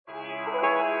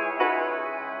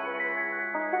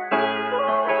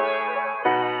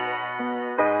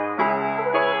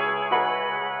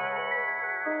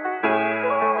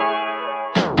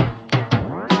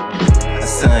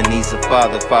son needs a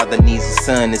father, father needs a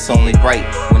son. It's only right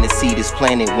when the seed is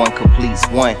planted, one completes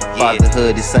one.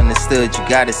 Fatherhood is understood, you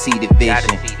gotta see the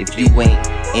vision. If you ain't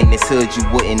in this hood, you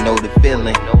wouldn't know the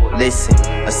feeling. Listen,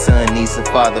 a son needs a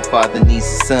father, father needs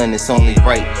a son. It's only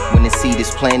right when the seed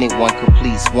is planted, one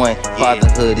completes one.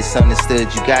 Fatherhood is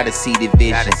understood, you gotta see the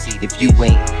vision. If you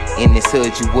ain't in this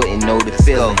hood, you wouldn't know the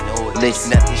feeling.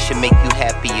 Listen, nothing should make you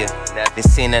happier than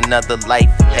seeing another life,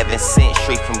 heaven sent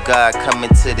straight from God, coming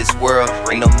to this world.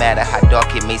 And no matter how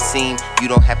dark it may seem, you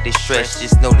don't have to stress,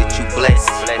 just know that you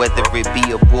blessed. Whether it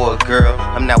be a boy or girl,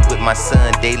 I'm not with my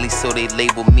son daily, so they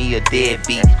label me a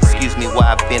deadbeat. Excuse me while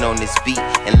I've been on this beat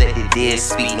and let the dead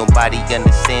speak. Nobody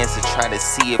understands, so try to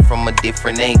see it from a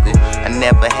different angle. I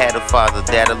never had a father,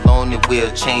 that alone it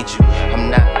will change you. I'm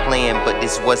not playing, but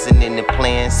this wasn't in the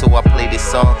plan, so I play this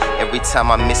song every time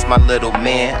I miss my little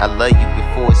man. I love you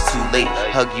before it's too late,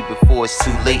 hug you before it's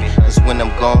too late, cause when I'm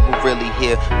gone, who really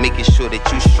here, making sure that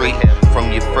you straight.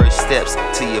 From your first steps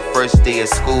to your first day of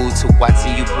school, to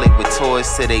watching you play with toys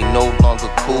till they no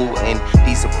longer cool. And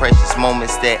these are precious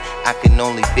moments that I can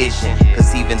only vision,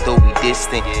 cause even though we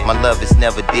distant, my love is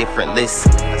never different. Listen,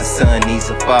 a son needs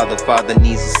a father, father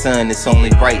needs a son. It's only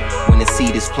right when the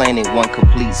seed is planted, one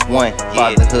completes one.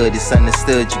 Fatherhood is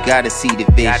understood, you gotta see the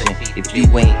vision. If you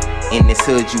ain't in this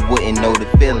hood, you wouldn't know the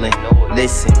feeling.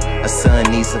 Listen, a son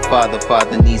needs a father,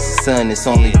 father needs a son. It's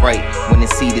only right when the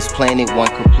seed is planted, one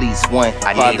completes one.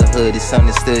 Fatherhood is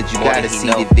understood, you gotta see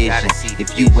the vision.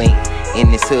 If you ain't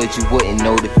in this hood, you wouldn't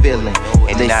know the feeling.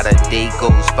 And not a day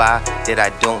goes by that I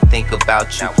don't think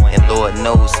about you. And Lord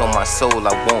knows on my soul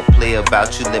I won't play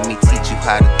about you. Let me teach you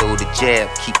how to throw the jab,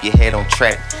 keep your head on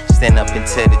track. Stand up and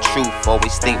tell the truth,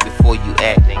 always think before you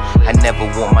act. I never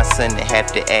want my son to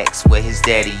have to ask where his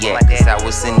daddy at, cause I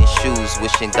was in his shoes,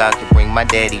 wishing God could bring my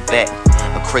daddy back.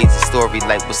 A crazy story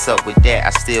like what's up with that. I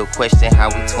still question how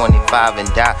we 25 and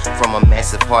die from a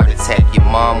massive heart attack. Your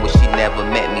mom wish she never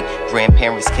met me,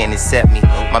 grandparents can't accept me.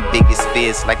 My biggest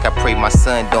fears, like I pray my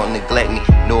son don't neglect me.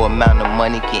 No amount of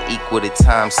money can equal the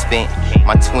time spent.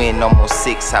 My twin almost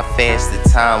 6, how fast the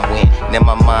time went. Now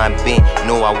my mind bent,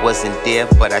 no I wasn't there,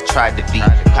 but I tried to be.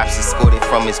 Pops escorted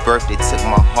from his birthday, took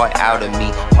my heart out of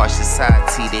me. Harsh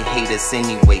society, they hate us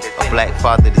anyway. A black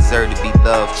father deserves to be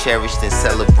loved, cherished and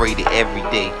celebrated every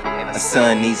day. A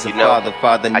son needs a father,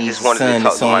 father needs a son.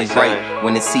 It's only right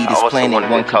when the seed is planted,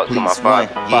 one completes one.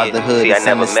 Fatherhood is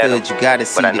understood, you gotta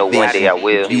see the vision.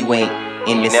 If you ain't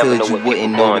in this hood, you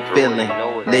wouldn't know the feeling.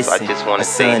 Listen, a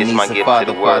son needs a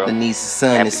father, father needs a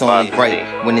son. It's only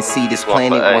right when the seed is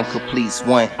planted, one completes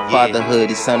one.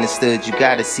 Fatherhood is understood, you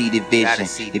gotta see the vision.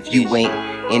 If you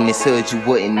ain't in this hood, you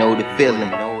wouldn't know the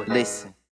feeling. Listen.